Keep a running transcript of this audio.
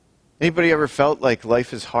Anybody ever felt like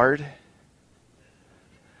life is hard?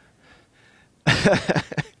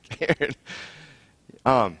 Karen.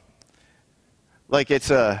 Um, like it's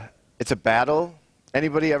a battle.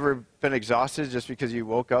 Anybody ever been exhausted just because you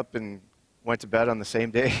woke up and went to bed on the same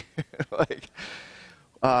day? like,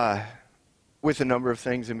 with a number of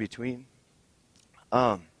things in between.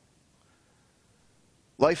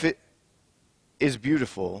 Life is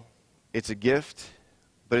beautiful. It's a gift,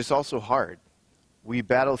 but it's also hard. We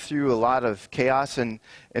battle through a lot of chaos, and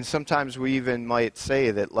sometimes we even might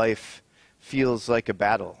say that life feels like a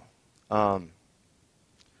battle.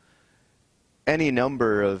 Any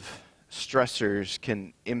number of stressors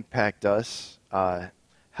can impact us.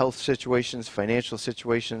 Health situations, financial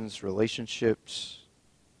situations, relationships,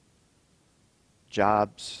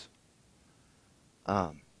 jobs.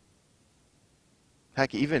 Heck,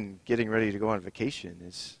 even getting ready to go on vacation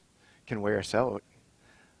can wear us out.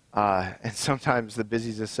 And sometimes the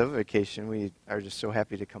busyness of vacation, we are just so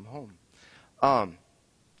happy to come home.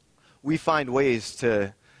 We find ways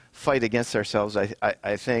to fight against ourselves,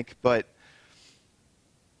 I think, but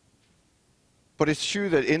it's true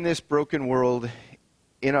that in this broken world,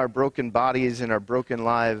 in our broken bodies, in our broken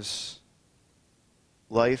lives,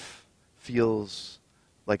 life feels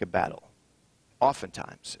like a battle.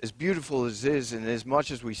 Oftentimes. As beautiful as it is, and as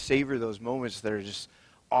much as we savor those moments that are just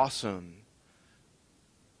awesome,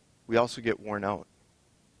 we also get worn out.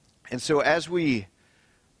 And so as we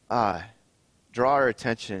draw our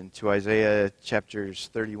attention to Isaiah chapters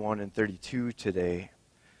 31 and 32 today,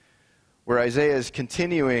 where Isaiah is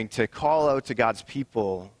continuing to call out to God's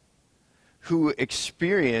people who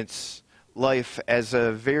experience life as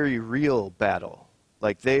a very real battle.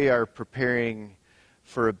 Like they are preparing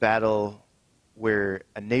for a battle where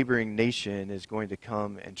a neighboring nation is going to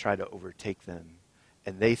come and try to overtake them.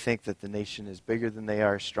 And they think that the nation is bigger than they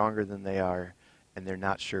are, stronger than they are, and they're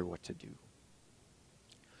not sure what to do.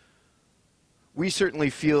 We certainly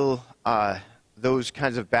feel those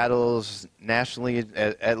kinds of battles nationally,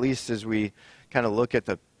 at least as we kind of look at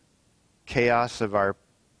the chaos of our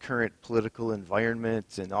current political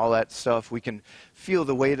environment and all that stuff. We can feel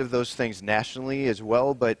the weight of those things nationally as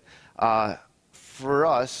well, but for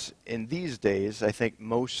us, in these days, I think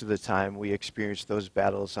most of the time we experience those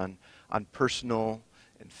battles on personal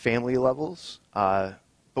and family levels,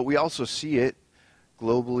 but we also see it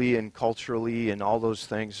globally and culturally and all those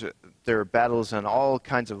things. There are battles on all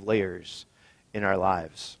kinds of layers in our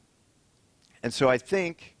lives. And so I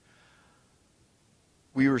think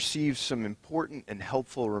we receive some important and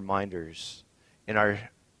helpful reminders in our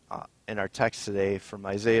text today from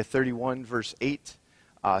Isaiah 31, verse 8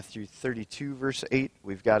 through 32, verse 8.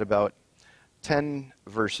 We've got about 10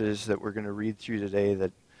 verses that we're going to read through today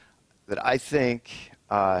that I think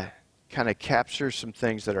kind of capture some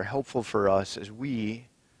things that are helpful for us as we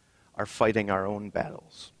are fighting our own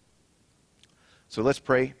battles. So let's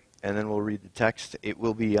pray, and then we'll read the text. It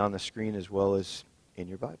will be on the screen as well as in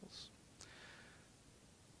your Bibles.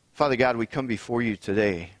 Father God, we come before you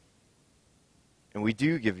today, and we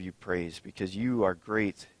do give you praise because you are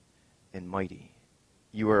great and mighty.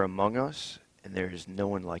 You are among us, and there is no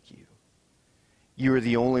one like you. You are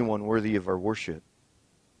the only one worthy of our worship.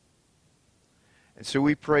 And so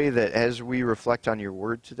we pray that as we reflect on your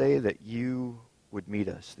word today, that you would meet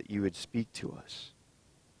us, that you would speak to us,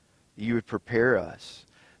 that you would prepare us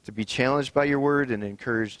to be challenged by your word and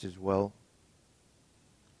encouraged as well.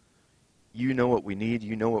 You know what we need,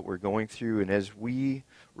 you know what we're going through, and as we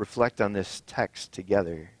reflect on this text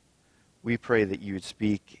together, we pray that you would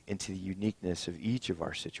speak into the uniqueness of each of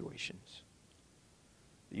our situations.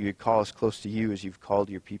 That you would call us close to you as you've called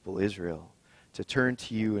your people Israel, to turn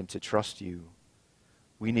to you and to trust you.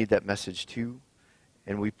 We need that message too,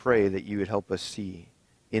 and we pray that you would help us see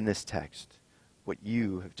in this text what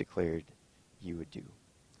you have declared you would do.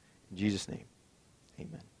 In Jesus' name,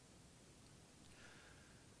 amen.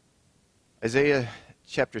 Isaiah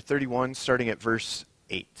chapter 31, starting at verse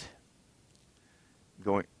 8.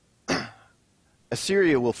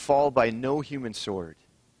 Assyria will fall by no human sword.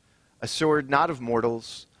 A sword not of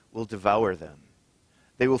mortals will devour them.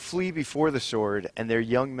 They will flee before the sword, and their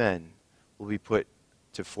young men will be put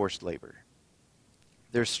to forced labor.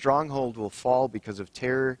 Their stronghold will fall because of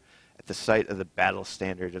terror at the sight of the battle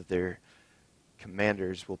standard of their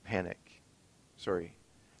commanders will panic.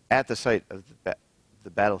 At the sight of the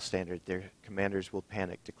battle standard, their commanders will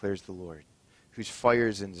panic, declares the Lord, whose fire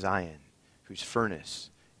is in Zion, whose furnace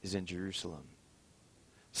is in Jerusalem.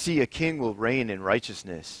 See, a king will reign in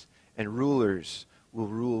righteousness, and rulers will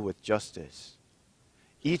rule with justice.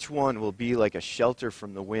 Each one will be like a shelter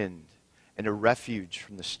from the wind and a refuge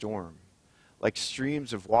from the storm, like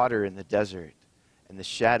streams of water in the desert, and the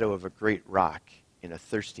shadow of a great rock in a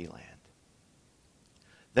thirsty land.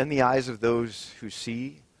 Then the eyes of those who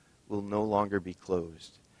see will no longer be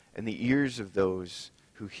closed, and the ears of those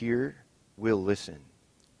who hear will listen.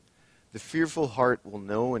 The fearful heart will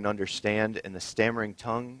know and understand, and the stammering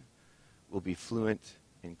tongue will be fluent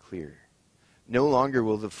and clear. No longer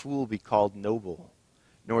will the fool be called noble,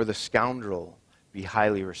 nor the scoundrel be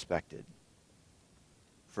highly respected.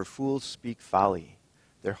 For fools speak folly,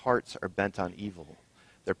 their hearts are bent on evil.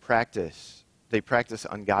 They practice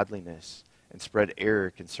ungodliness and spread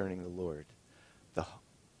error concerning the Lord.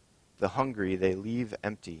 The hungry they leave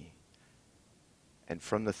empty, and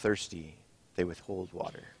from the thirsty they withhold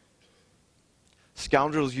water.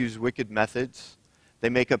 Scoundrels use wicked methods. They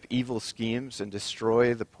make up evil schemes and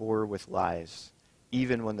destroy the poor with lies,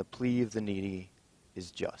 even when the plea of the needy is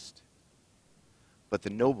just. But the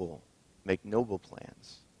noble make noble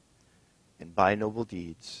plans, and by noble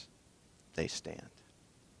deeds they stand.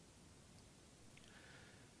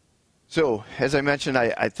 So, as I mentioned,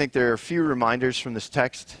 I think there are a few reminders from this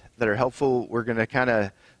text that are helpful. We're going to kind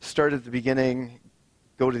of start at the beginning,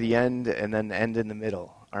 go to the end, and then end in the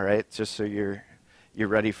middle, all right? Just so you're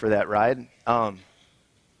ready for that ride. But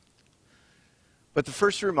the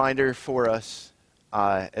first reminder for us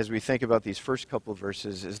as we think about these first couple of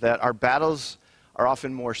verses is that our battles are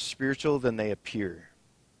often more spiritual than they appear.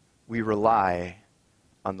 We rely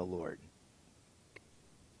on the Lord.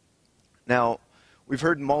 Now, we've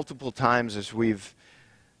heard multiple times as we've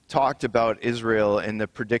talked about Israel and the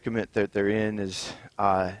predicament that they're in is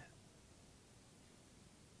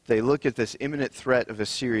they look at this imminent threat of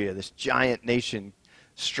Assyria, this giant nation,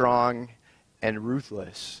 strong and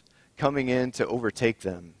ruthless, coming in to overtake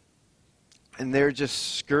them. And they're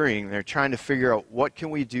just scurrying. They're trying to figure out what can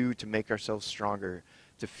we do to make ourselves stronger,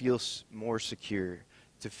 to feel more secure,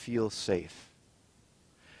 to feel safe.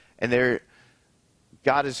 And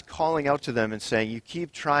God is calling out to them and saying, you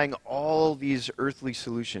keep trying all these earthly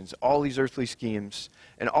solutions, all these earthly schemes,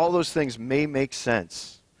 and all those things may make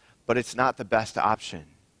sense, but it's not the best option.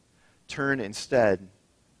 Turn instead,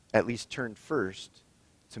 at least turn first,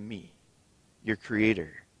 to me, your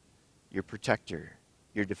creator, your protector,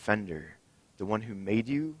 your defender, the one who made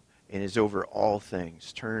you and is over all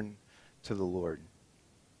things. Turn to the Lord.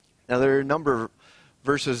 Now, there are a number of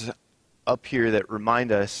verses up here that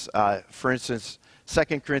remind us. For instance,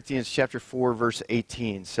 2 Corinthians chapter 4, verse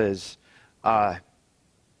 18 says, I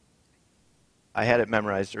had it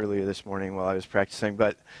memorized earlier this morning while I was practicing,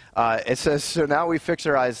 but it says, so now we fix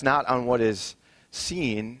our eyes not on what is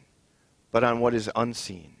seen, but on what is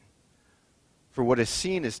unseen. For what is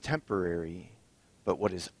seen is temporary, but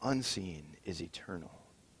what is unseen is eternal.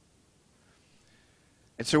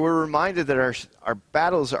 And so we're reminded that our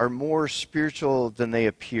battles are more spiritual than they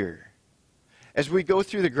appear. As we go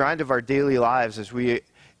through the grind of our daily lives, as we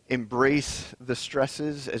embrace the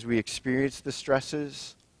stresses, as we experience the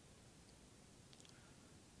stresses,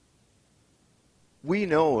 we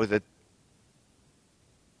know that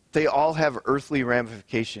they all have earthly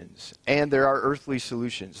ramifications, and there are earthly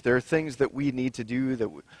solutions. There are things that we need to do that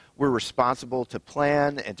we're responsible to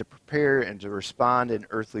plan and to prepare and to respond in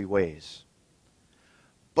earthly ways.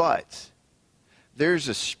 But there's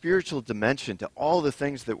a spiritual dimension to all the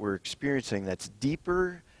things that we're experiencing that's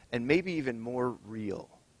deeper and maybe even more real.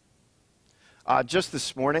 Just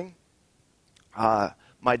this morning,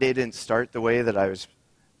 my day didn't start the way that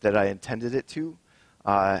I intended it to,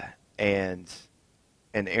 and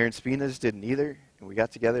Aaron Spina's didn't either. And we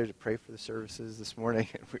got together to pray for the services this morning,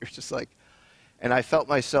 and we were just like, and I felt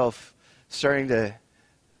myself starting to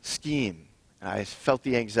scheme. I felt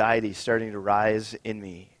the anxiety starting to rise in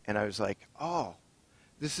me, and I was like, oh,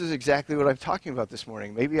 this is exactly what I'm talking about this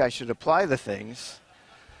morning. Maybe I should apply the things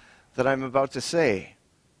that I'm about to say.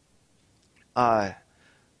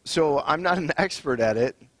 So I'm not an expert at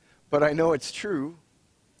it, but I know it's true.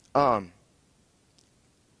 There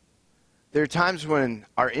are times when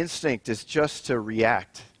our instinct is just to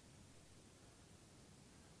react,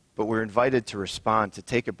 but we're invited to respond, to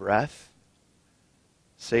take a breath,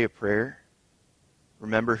 say a prayer,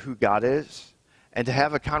 remember who God is, and to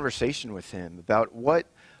have a conversation with Him about what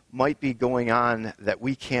might be going on that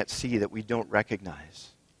we can't see, that we don't recognize.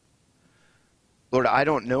 Lord, I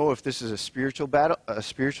don't know if this is a spiritual battle, a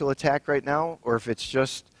spiritual attack right now, or if it's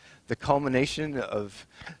just the culmination of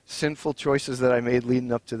sinful choices that I made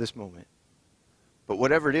leading up to this moment. But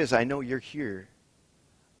whatever it is, I know you're here.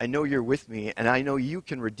 I know you're with me, and I know you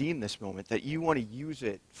can redeem this moment, that you want to use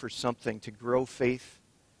it for something to grow faith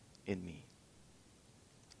in me.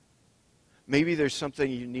 Maybe there's something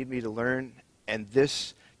you need me to learn, and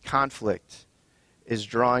this conflict is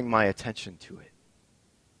drawing my attention to it.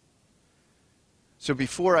 So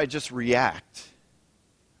before I just react,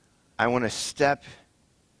 I want to step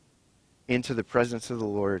into the presence of the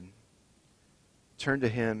Lord, turn to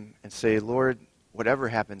him and say, Lord, whatever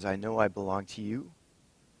happens, I know I belong to you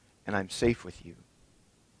and I'm safe with you.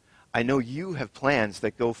 I know you have plans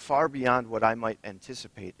that go far beyond what I might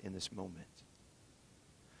anticipate in this moment.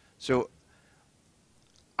 So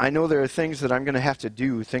I know there are things that I'm going to have to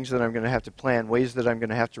do, things that I'm going to have to plan, ways that I'm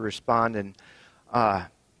going to have to respond, and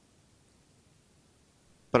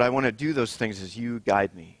but I want to do those things as you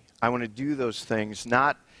guide me. I want to do those things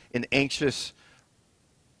not in anxious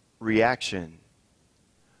reaction,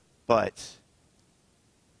 but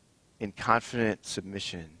in confident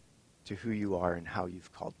submission to who you are and how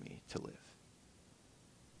you've called me to live.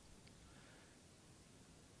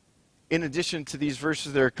 In addition to these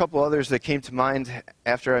verses, there are a couple others that came to mind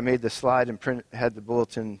after I made the slide and had the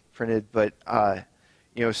bulletin printed. But, 1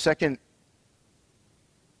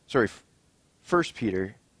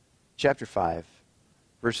 Peter chapter 5,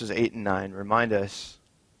 verses 8 and 9 remind us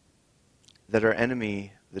that our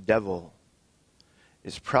enemy, the devil,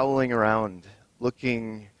 is prowling around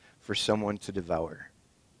looking for someone to devour.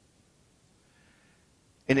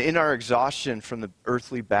 And in our exhaustion from the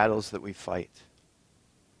earthly battles that we fight,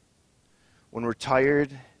 when we're tired,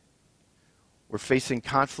 we're facing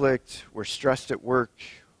conflict, we're stressed at work,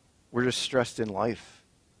 we're just stressed in life.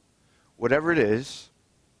 Whatever it is,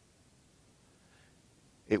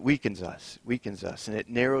 it weakens us, and it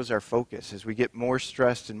narrows our focus. As we get more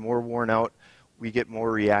stressed and more worn out, we get more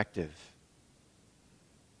reactive.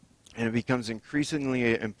 And it becomes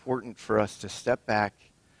increasingly important for us to step back,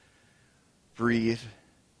 breathe,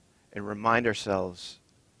 and remind ourselves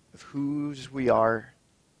of whose we are,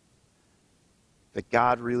 that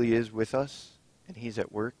God really is with us and he's at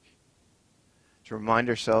work, to remind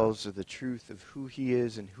ourselves of the truth of who he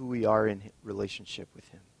is and who we are in relationship with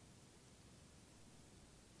him,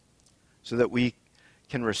 so that we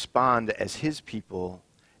can respond as his people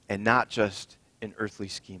and not just in earthly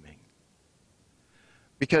scheming.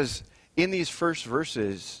 Because in these first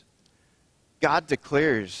verses, God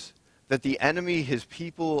declares that the enemy his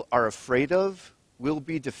people are afraid of will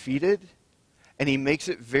be defeated. And he makes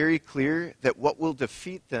it very clear that what will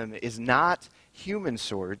defeat them is not human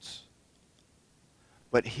swords,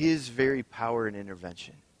 but his very power and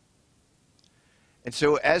intervention. And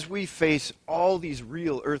so as we face all these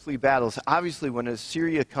real earthly battles, obviously when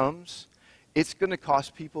Assyria comes, it's going to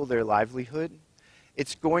cost people their livelihood.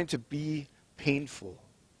 It's going to be painful.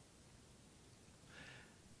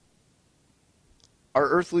 Our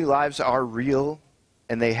earthly lives are real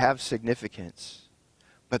and they have significance.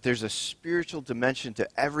 But there's a spiritual dimension to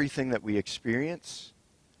everything that we experience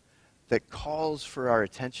that calls for our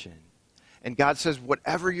attention. And God says,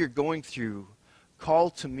 whatever you're going through, call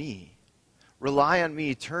to me. Rely on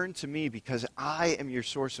me. Turn to me, because I am your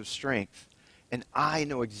source of strength. And I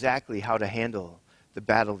know exactly how to handle the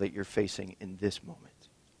battle that you're facing in this moment.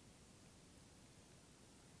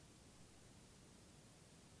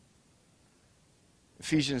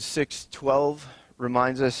 Ephesians 6:12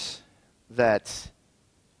 reminds us that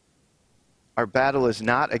our battle is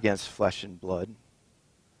not against flesh and blood,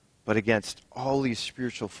 but against all these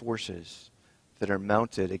spiritual forces that are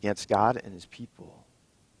mounted against God and his people.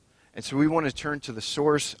 And so we want to turn to the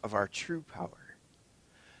source of our true power,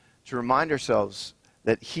 to remind ourselves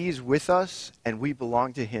that he's with us and we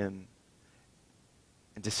belong to him,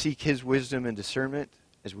 and to seek his wisdom and discernment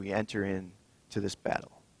as we enter into this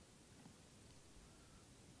battle.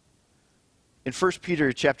 In 1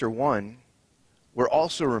 Peter chapter 1, we're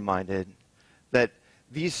also reminded that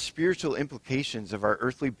these spiritual implications of our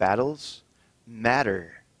earthly battles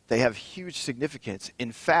matter. They have huge significance.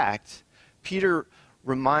 In fact, Peter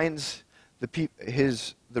reminds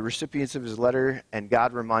the recipients of his letter, and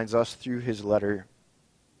God reminds us through his letter,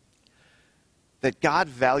 that God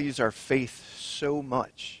values our faith so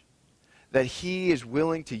much that he is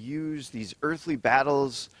willing to use these earthly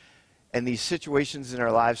battles and these situations in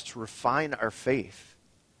our lives to refine our faith,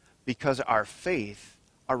 because our faith,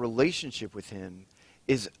 our relationship with him,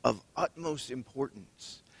 is of utmost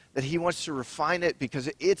importance. That he wants to refine it because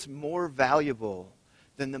it's more valuable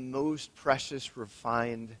than the most precious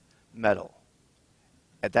refined metal.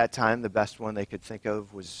 At that time, the best one they could think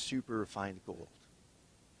of was super refined gold.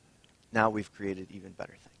 Now we've created even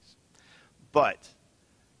better things. But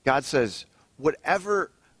God says,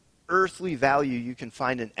 whatever earthly value you can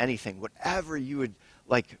find in anything, whatever you would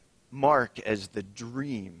mark as the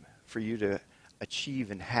dream for you to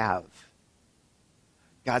achieve and have,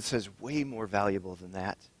 God says way more valuable than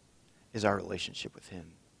that is our relationship with him.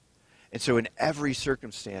 And so in every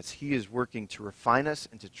circumstance, he is working to refine us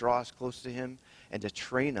and to draw us close to him and to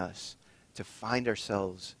train us to find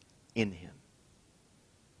ourselves in him.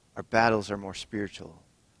 Our battles are more spiritual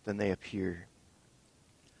than they appear.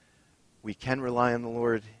 We can rely on the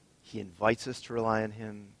Lord. He invites us to rely on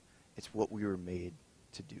him. It's what we were made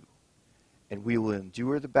to do. And we will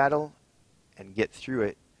endure the battle and get through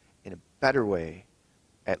it in a better way,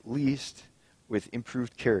 at least with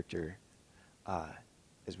improved character,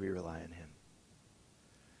 as we rely on him.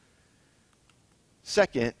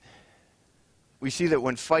 Second, we see that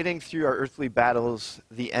when fighting through our earthly battles,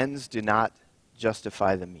 the ends do not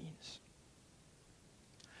justify the means.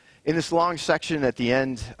 In this long section at the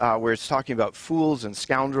end, where it's talking about fools and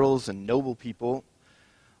scoundrels and noble people,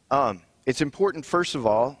 it's important, first of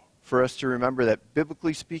all, for us to remember that,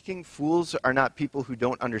 biblically speaking, fools are not people who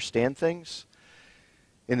don't understand things.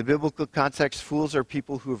 In the biblical context, fools are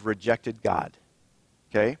people who have rejected God.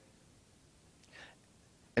 Okay?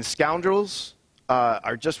 And scoundrels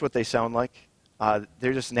are just what they sound like.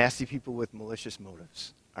 They're just nasty people with malicious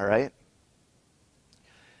motives. All right?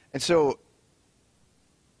 And so,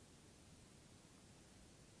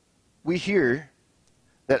 we hear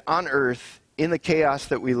that on earth, in the chaos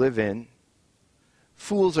that we live in,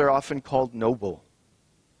 fools are often called noble.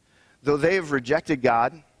 Though they have rejected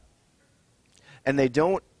God, and they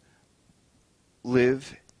don't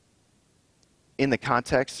live in the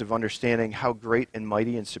context of understanding how great and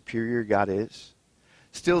mighty and superior God is,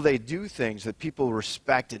 still they do things that people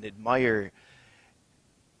respect and admire,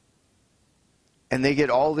 and they get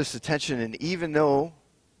all this attention. And even though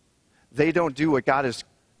they don't do what God has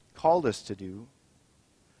called us to do,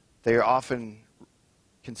 they are often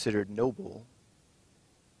considered noble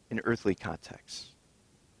in earthly contexts.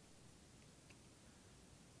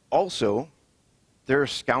 Also, there are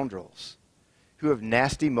scoundrels who have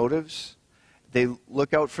nasty motives. They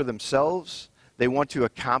look out for themselves. They want to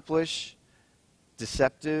accomplish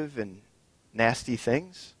deceptive and nasty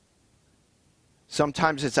things.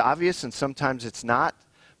 Sometimes it's obvious and sometimes it's not.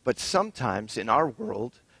 But sometimes in our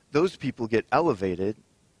world, those people get elevated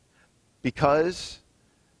because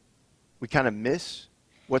we kind of miss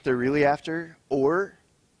what they're really after, or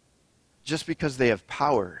just because they have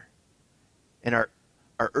power, and our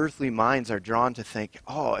earthly minds are drawn to think,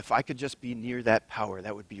 oh, if I could just be near that power,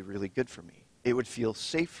 that would be really good for me. It would feel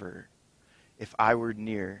safer if I were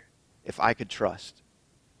near, if I could trust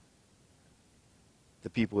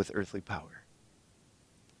the people with earthly power.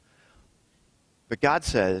 But God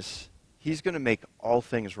says he's going to make all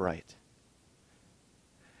things right.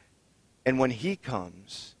 And when he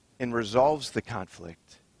comes and resolves the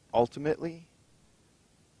conflict, ultimately,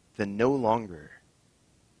 then no longer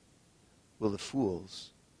will the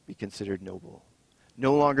fools be considered noble.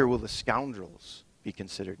 No longer will the scoundrels be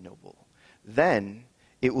considered noble. Then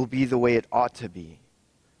it will be the way it ought to be.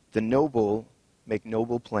 The noble make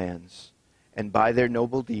noble plans, and by their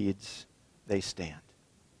noble deeds they stand.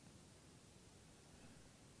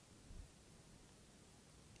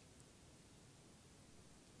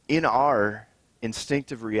 In our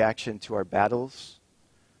instinctive reaction to our battles,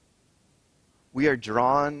 we are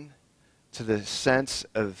drawn to the sense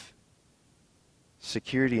of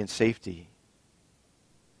security and safety.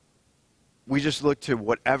 We just look to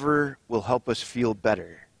whatever will help us feel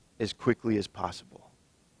better as quickly as possible.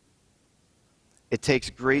 It takes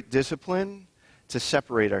great discipline to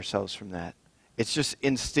separate ourselves from that. It's just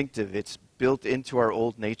instinctive. It's built into our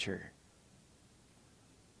old nature.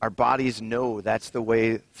 Our bodies know that's the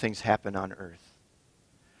way things happen on earth.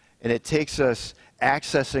 And it takes us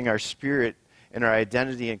accessing our spirit and our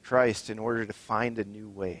identity in Christ in order to find a new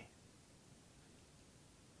way.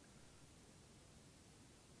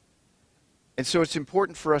 And so it's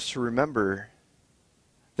important for us to remember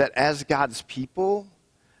that as God's people,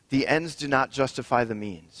 the ends do not justify the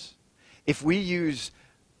means. If we use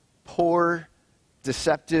poor,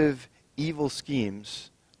 deceptive, evil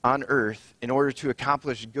schemes on earth in order to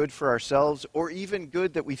accomplish good for ourselves, or even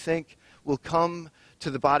good that we think will come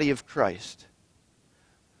to the body of Christ,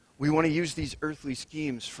 we want to use these earthly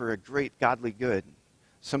schemes for a great godly good.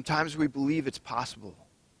 Sometimes we believe it's possible.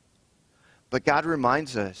 But God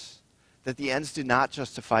reminds us that the ends do not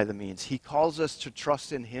justify the means. He calls us to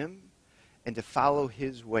trust in him and to follow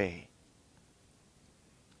his way.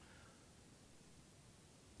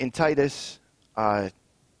 In Titus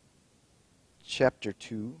chapter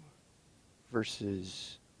 2,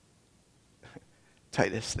 verses...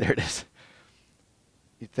 Titus, there it is.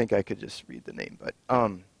 You'd think I could just read the name, but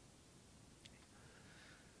I'm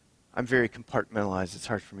very compartmentalized. It's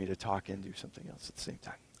hard for me to talk and do something else at the same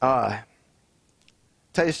time.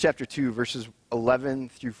 Titus chapter 2, verses 11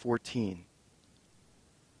 through 14.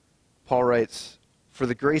 Paul writes, "For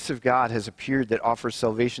the grace of God has appeared that offers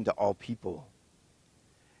salvation to all people,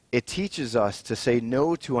 it teaches us to say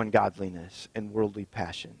no to ungodliness and worldly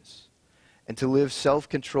passions, and to live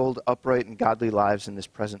self-controlled, upright, and godly lives in this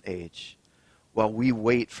present age, while we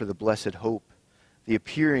wait for the blessed hope, the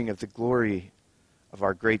appearing of the glory of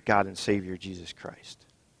our great God and Savior, Jesus Christ.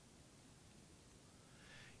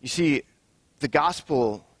 You see, the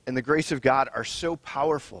gospel and the grace of God are so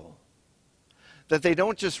powerful that they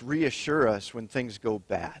don't just reassure us when things go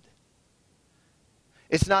bad.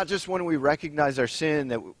 It's not just when we recognize our sin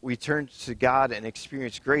that we turn to God and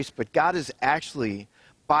experience grace, but God is actually,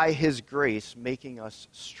 by his grace, making us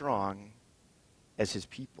strong as his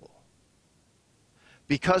people.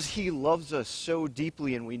 Because he loves us so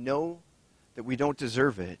deeply and we know that we don't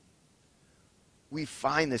deserve it, we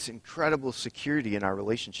find this incredible security in our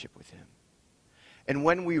relationship with him. And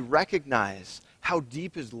when we recognize how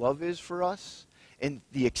deep his love is for us and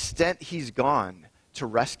the extent he's gone to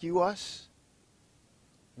rescue us,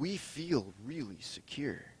 we feel really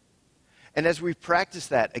secure. And as we practice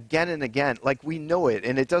that again and again, like we know it,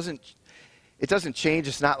 and it doesn't change.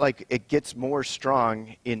 It's not like it gets more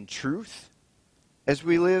strong in truth as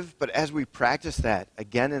we live, but as we practice that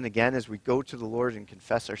again and again, as we go to the Lord and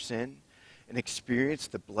confess our sin and experience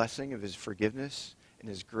the blessing of his forgiveness and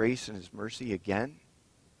his grace and his mercy again,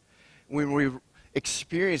 when we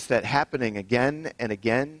experience that happening again and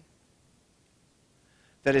again,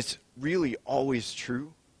 that it's really always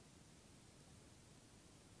true,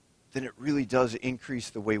 then it really does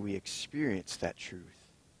increase the way we experience that truth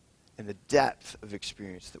and the depth of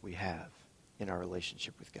experience that we have in our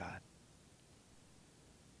relationship with God.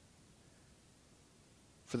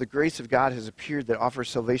 For the grace of God has appeared that offers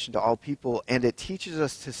salvation to all people, and it teaches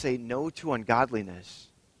us to say no to ungodliness.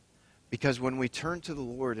 Because when we turn to the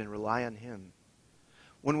Lord and rely on him,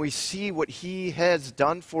 when we see what he has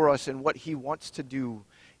done for us and what he wants to do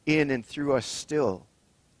in and through us still,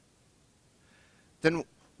 then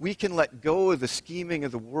we can let go of the scheming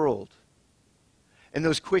of the world and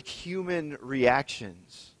those quick human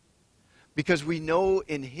reactions, because we know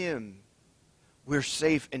in him we're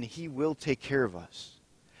safe and he will take care of us.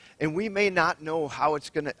 And we may not know how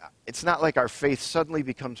it's not like our faith suddenly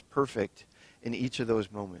becomes perfect in each of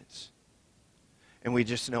those moments. And we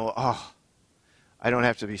just know, oh, I don't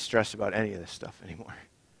have to be stressed about any of this stuff anymore.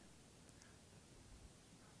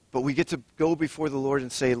 But we get to go before the Lord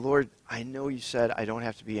and say, Lord, I know you said I don't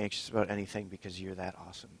have to be anxious about anything because you're that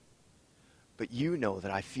awesome. But you know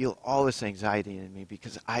that I feel all this anxiety in me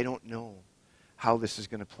because I don't know how this is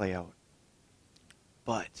going to play out.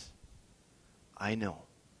 But I know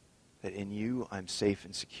that in you I'm safe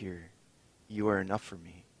and secure. You are enough for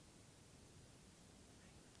me.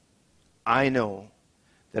 I know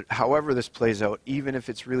that however this plays out, even if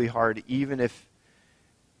it's really hard, even if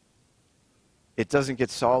it doesn't get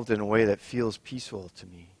solved in a way that feels peaceful to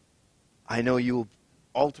me, I know you will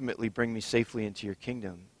ultimately bring me safely into your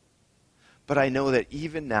kingdom. But I know that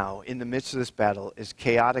even now, in the midst of this battle, as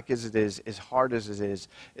chaotic as it is, as hard as it is,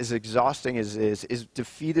 as exhausting as it is, as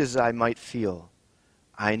defeated as I might feel,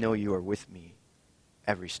 I know you are with me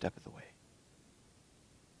every step of the way.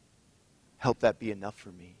 Help that be enough for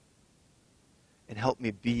me. And help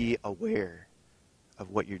me be aware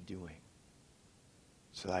of what you're doing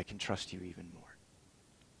so that I can trust you even more.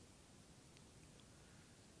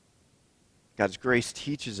 God's grace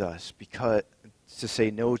teaches us to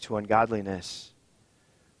say no to ungodliness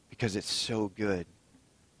because it's so good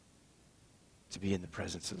to be in the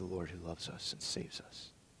presence of the Lord who loves us and saves us.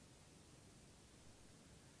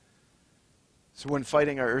 So when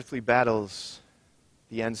fighting our earthly battles,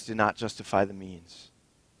 the ends do not justify the means.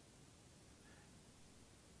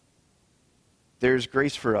 There's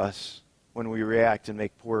grace for us when we react and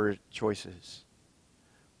make poor choices.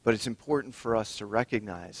 But it's important for us to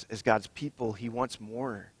recognize, as God's people, he wants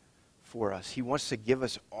more for us. He wants to give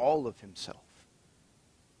us all of himself.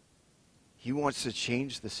 He wants to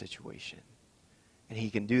change the situation. And he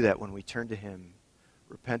can do that when we turn to him,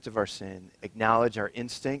 repent of our sin, acknowledge our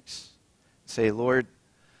instincts, say, Lord,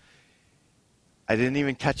 I didn't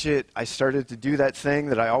even catch it. I started to do that thing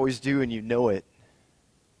that I always do, and you know it.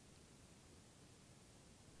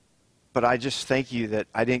 But I just thank you that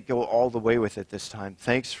I didn't go all the way with it this time.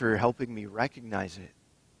 Thanks for helping me recognize it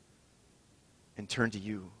and turn to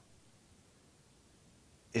you.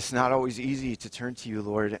 It's not always easy to turn to you,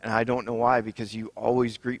 Lord, and I don't know why, because you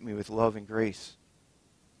always greet me with love and grace.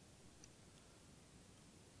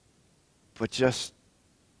 But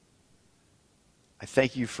I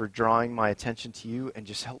thank you for drawing my attention to you, and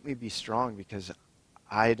just help me be strong, because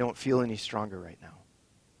I don't feel any stronger right now.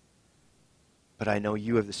 But I know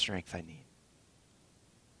you have the strength I need.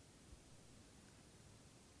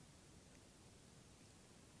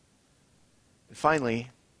 And finally,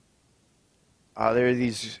 There are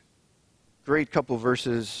these great couple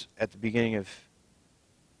verses at the beginning of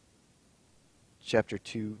chapter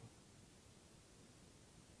 2.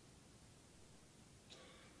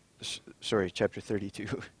 Chapter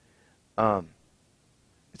 32.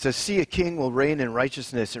 It says, "See, a king will reign in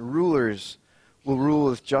righteousness, and rulers will rule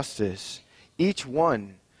with justice. Each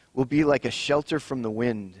one will be like a shelter from the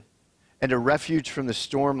wind, and a refuge from the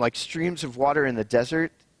storm, like streams of water in the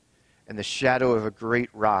desert, and the shadow of a great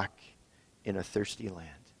rock in a thirsty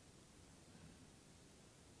land."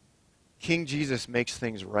 King Jesus makes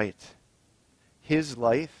things right. His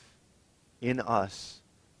life in us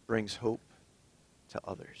brings hope to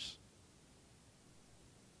others.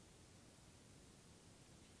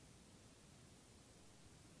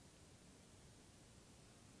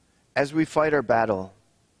 As we fight our battle,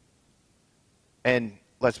 and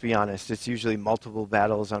let's be honest, it's usually multiple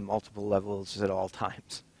battles on multiple levels at all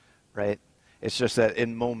times, right? It's just that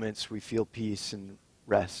in moments we feel peace and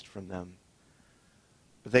rest from them.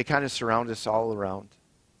 But they kind of surround us all around.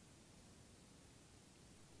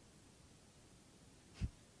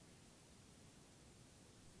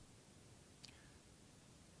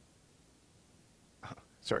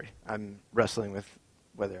 Sorry, I'm wrestling with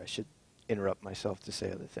whether I should interrupt myself to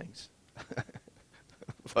say other things.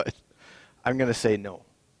 But I'm going to say no.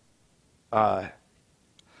 But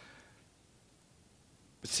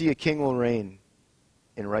see, a king will reign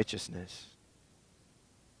in righteousness.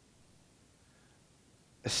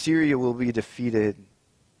 Assyria will be defeated.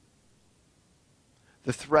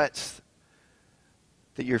 The threats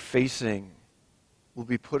that you're facing will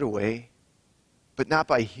be put away, but not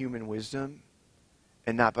by human wisdom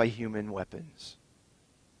and not by human weapons.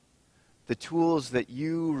 The tools that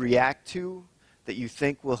you react to, that you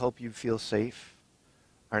think will help you feel safe,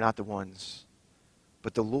 are not the ones,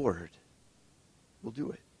 but the Lord will do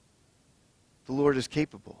it. The Lord is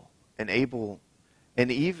capable and able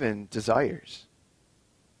and even desires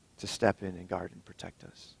to step in and guard and protect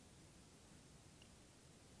us.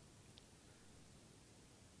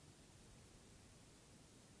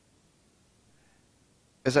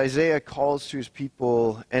 As Isaiah calls to his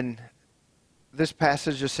people, and this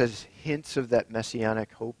passage just has hints of that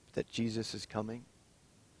messianic hope that Jesus is coming.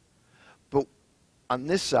 But on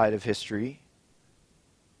this side of history,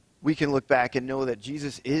 we can look back and know that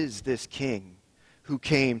Jesus is this king who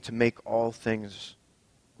came to make all things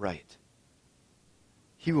right.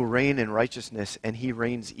 He will reign in righteousness, and he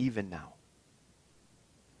reigns even now.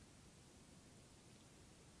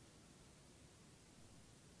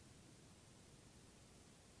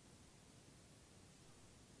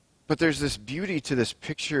 But there's this beauty to this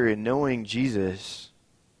picture in knowing Jesus,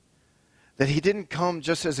 that he didn't come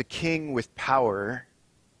just as a king with power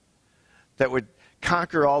that would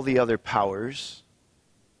conquer all the other powers,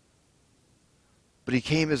 but he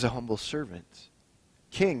came as a humble servant.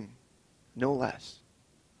 King, no less.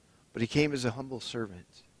 But he came as a humble servant.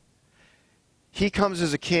 He comes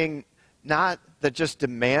as a king not that just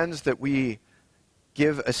demands that we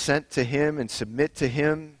give assent to him and submit to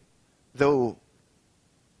him, though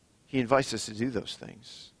he invites us to do those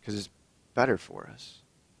things because it's better for us.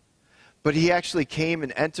 But he actually came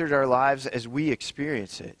and entered our lives as we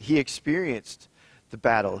experience it. He experienced the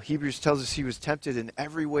battle. Hebrews tells us he was tempted in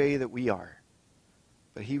every way that we are.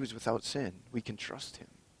 But he was without sin. We can trust him.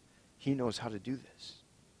 He knows how to do this.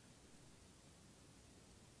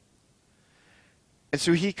 And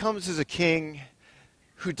so he comes as a king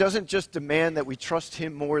who doesn't just demand that we trust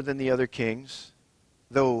him more than the other kings,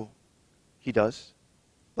 though he does.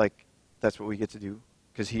 Like, that's what we get to do,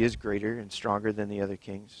 because he is greater and stronger than the other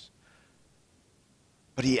kings.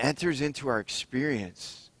 But he enters into our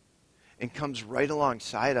experience and comes right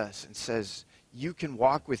alongside us and says, you can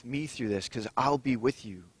walk with me through this because I'll be with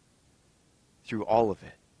you through all of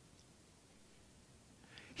it.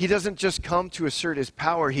 He doesn't just come to assert his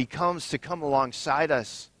power. He comes to come alongside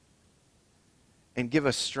us and give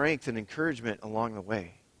us strength and encouragement along the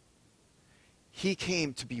way. He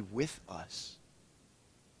came to be with us.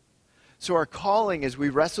 So our calling as we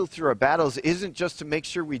wrestle through our battles isn't just to make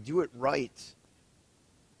sure we do it right,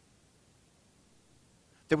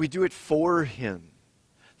 that we do it for him,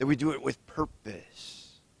 that we do it with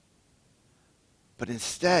purpose. But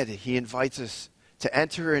instead, he invites us to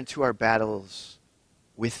enter into our battles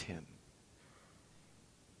with him,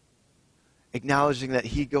 acknowledging that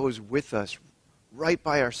he goes with us right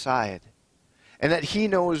by our side, and that he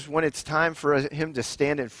knows when it's time for him to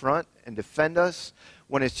stand in front and defend us,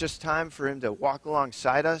 when it's just time for him to walk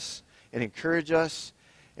alongside us and encourage us,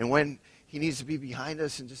 and when he needs to be behind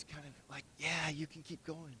us and just kind of like, yeah, you can keep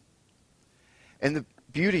going. And the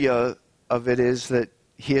beauty of it is that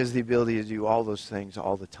he has the ability to do all those things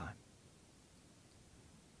all the time.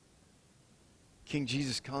 King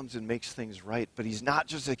Jesus comes and makes things right. But he's not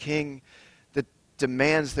just a king that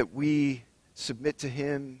demands that we submit to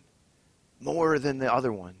him more than the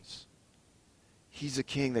other ones. He's a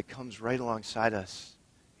king that comes right alongside us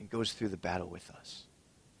and goes through the battle with us.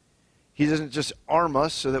 He doesn't just arm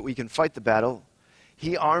us so that we can fight the battle.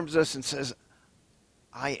 He arms us and says,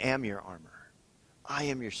 I am your armor. I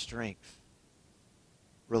am your strength.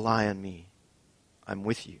 Rely on me. I'm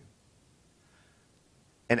with you.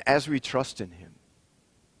 And as we trust in him,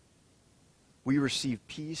 we receive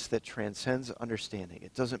peace that transcends understanding.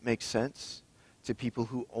 It doesn't make sense to people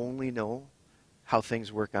who only know how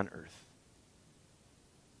things work on earth.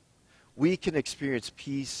 We can experience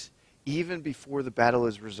peace even before the battle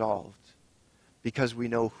is resolved because we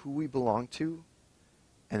know who we belong to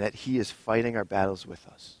and that he is fighting our battles with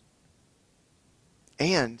us.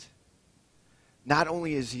 And not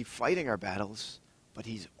only is he fighting our battles, but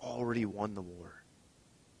he's already won the war.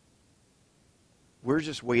 We're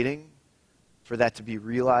just waiting for that to be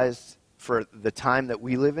realized, for the time that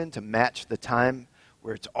we live in to match the time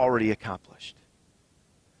where it's already accomplished.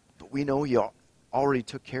 But we know he already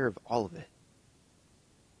took care of all of it.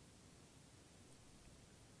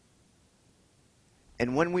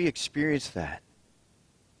 And when we experience that,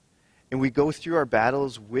 and we go through our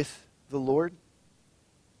battles with the Lord,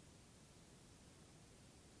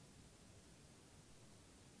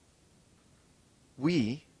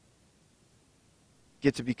 we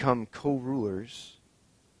get to become co-rulers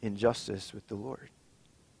in justice with the Lord.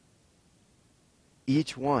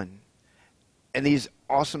 Each one, and these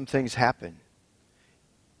awesome things happen.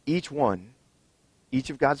 Each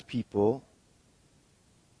of God's people,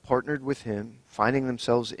 partnered with him, finding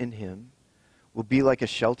themselves in him, will be like a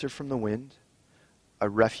shelter from the wind, a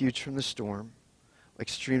refuge from the storm, like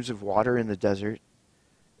streams of water in the desert,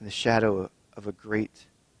 in the shadow of a great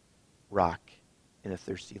rock in a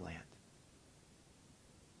thirsty land.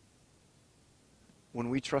 When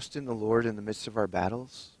we trust in the Lord in the midst of our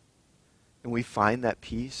battles, and we find that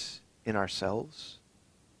peace in ourselves,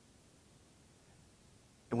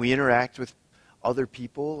 and we interact with other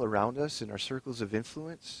people around us in our circles of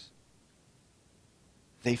influence,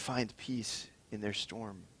 they find peace in their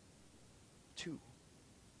storm too.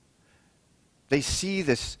 They see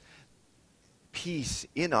this peace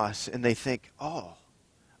in us and they think, oh,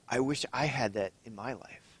 I wish I had that in my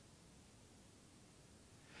life.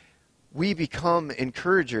 We become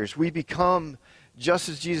encouragers. We become, just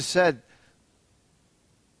as Jesus said,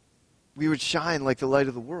 we would shine like the light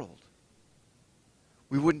of the world.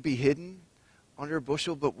 We wouldn't be hidden under a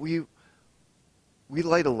bushel, but we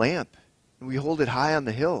light a lamp and we hold it high on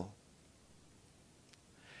the hill.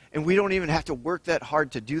 And we don't even have to work that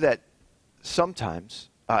hard to do that sometimes.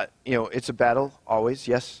 It's a battle always,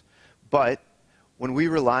 yes. But when we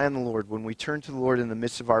rely on the Lord, when we turn to the Lord in the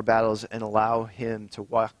midst of our battles and allow him to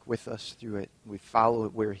walk with us through it, we follow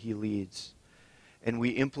it where he leads, and we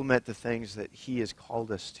implement the things that he has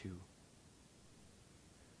called us to,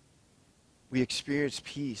 we experience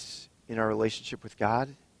peace in our relationship with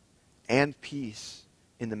God and peace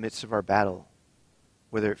in the midst of our battle,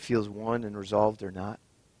 whether it feels won and resolved or not.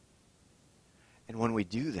 And when we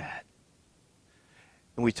do that,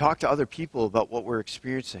 and we talk to other people about what we're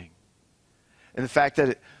experiencing, and the fact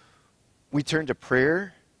that we turn to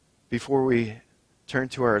prayer before we turn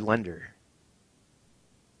to our lender.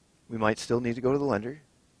 We might still need to go to the lender,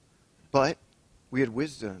 but we had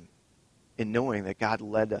wisdom in knowing that God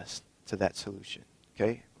led us to that solution.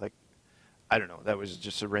 Okay? Like, I don't know, that was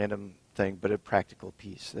just a random thing, but a practical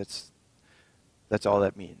piece. That's all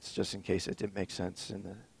that means, just in case it didn't make sense in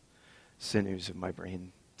the sinews of my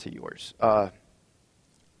brain to yours.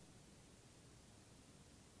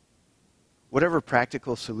 Whatever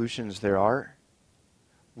practical solutions there are,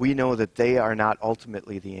 we know that they are not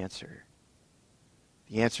ultimately the answer.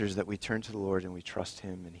 The answer is that we turn to the Lord and we trust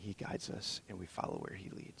him and he guides us and we follow where he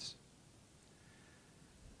leads.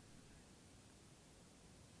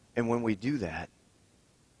 And when we do that,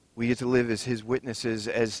 we get to live as his witnesses,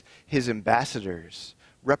 as his ambassadors,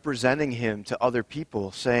 representing him to other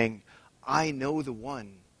people, saying, I know the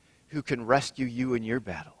one who can rescue you in your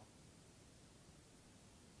battle.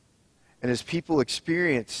 And as people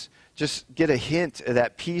experience, just get a hint of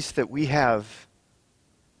that peace that we have,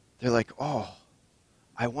 they're like, oh,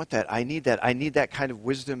 I want that. I need that. I need that kind of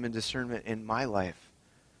wisdom and discernment in my life.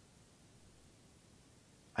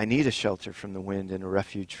 I need a shelter from the wind and a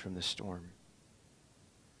refuge from the storm.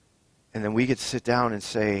 And then we get to sit down and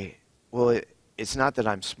say, well, it's not that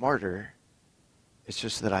I'm smarter. It's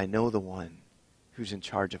just that I know the one who's in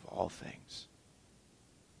charge of all things.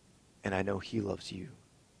 And I know he loves you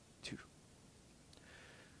too.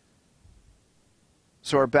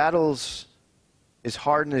 So our battles as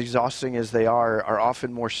hard and exhausting as they are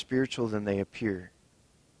often more spiritual than they appear.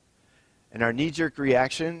 And our knee-jerk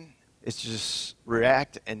reaction is to just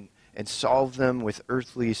react and solve them with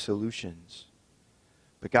earthly solutions.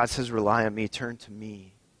 But God says, rely on me, turn to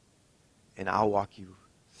me, and I'll walk you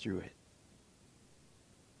through it.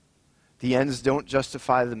 The ends don't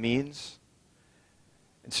justify the means.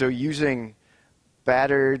 And so using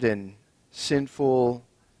battered and sinful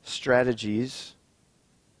strategies,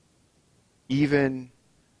 even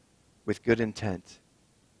with good intent,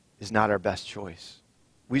 is not our best choice.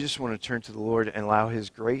 We just want to turn to the Lord and allow His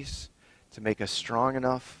grace to make us strong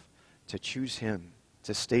enough to choose Him,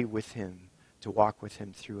 to stay with Him, to walk with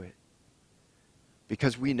Him through it.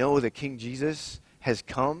 Because we know that King Jesus has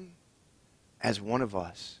come as one of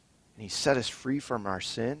us, and He set us free from our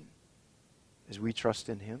sin as we trust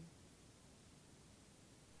in Him.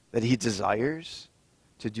 That He desires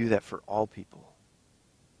to do that for all people.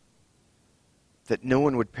 That no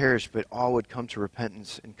one would perish, but all would come to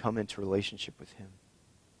repentance and come into relationship with Him.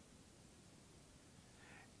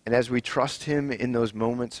 And as we trust Him in those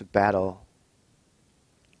moments of battle,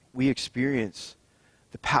 we experience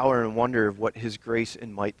the power and wonder of what His grace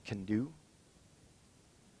and might can do.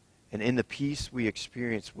 And in the peace we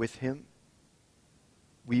experience with Him,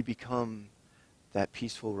 we become that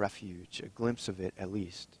peaceful refuge, a glimpse of it at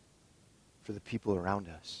least, for the people around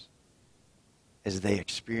us as they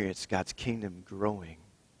experience God's kingdom growing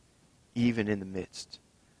even in the midst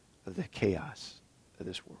of the chaos of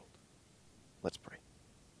this world. Let's pray.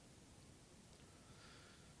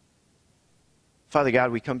 Father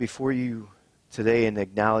God, we come before you today and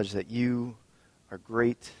acknowledge that you are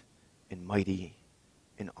great and mighty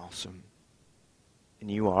and awesome,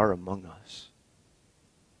 and you are among us.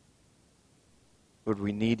 Lord,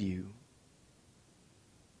 we need you.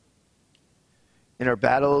 In our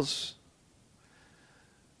battles,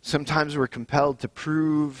 sometimes we're compelled to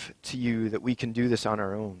prove to you that we can do this on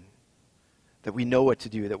our own, that we know what to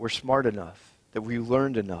do, that we're smart enough, that we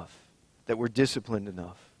learned enough, that we're disciplined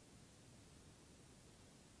enough.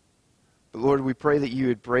 But Lord, we pray that you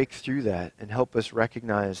would break through that and help us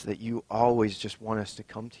recognize that you always just want us to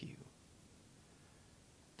come to you,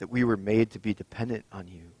 that we were made to be dependent on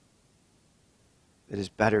you. It is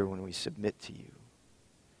better when we submit to you.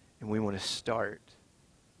 And we want to start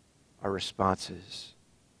our responses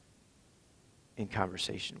in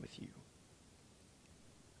conversation with you.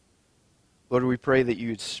 Lord, we pray that you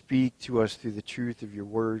would speak to us through the truth of your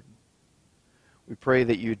word. We pray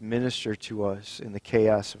that you would minister to us in the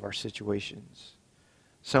chaos of our situations.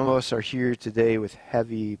 Some of us are here today with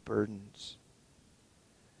heavy burdens.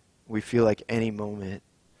 We feel like any moment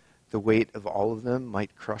the weight of all of them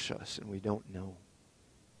might crush us, and we don't know.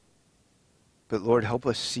 But Lord, help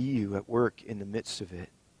us see you at work in the midst of it.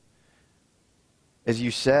 As you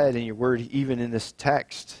said in your word, even in this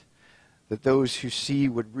text, that those who see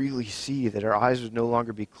would really see, that our eyes would no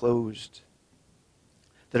longer be closed,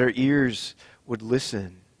 that our ears would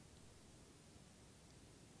listen.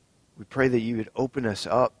 We pray that you would open us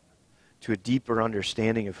up to a deeper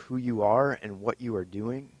understanding of who you are and what you are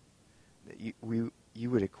doing, that you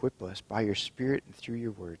would equip us by your Spirit and through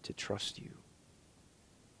your word to trust you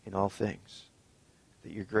in all things,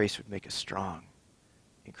 that your grace would make us strong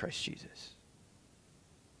in Christ Jesus.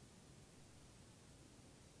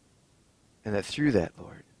 And that through that,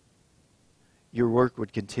 Lord, your work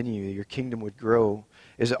would continue, your kingdom would grow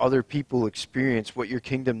as other people experience what your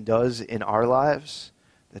kingdom does in our lives,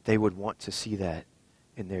 that they would want to see that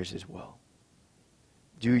in theirs as well.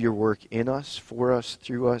 Do your work in us, for us,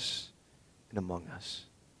 through us, and among us,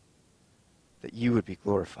 that you would be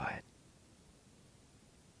glorified.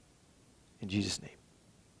 In Jesus' name.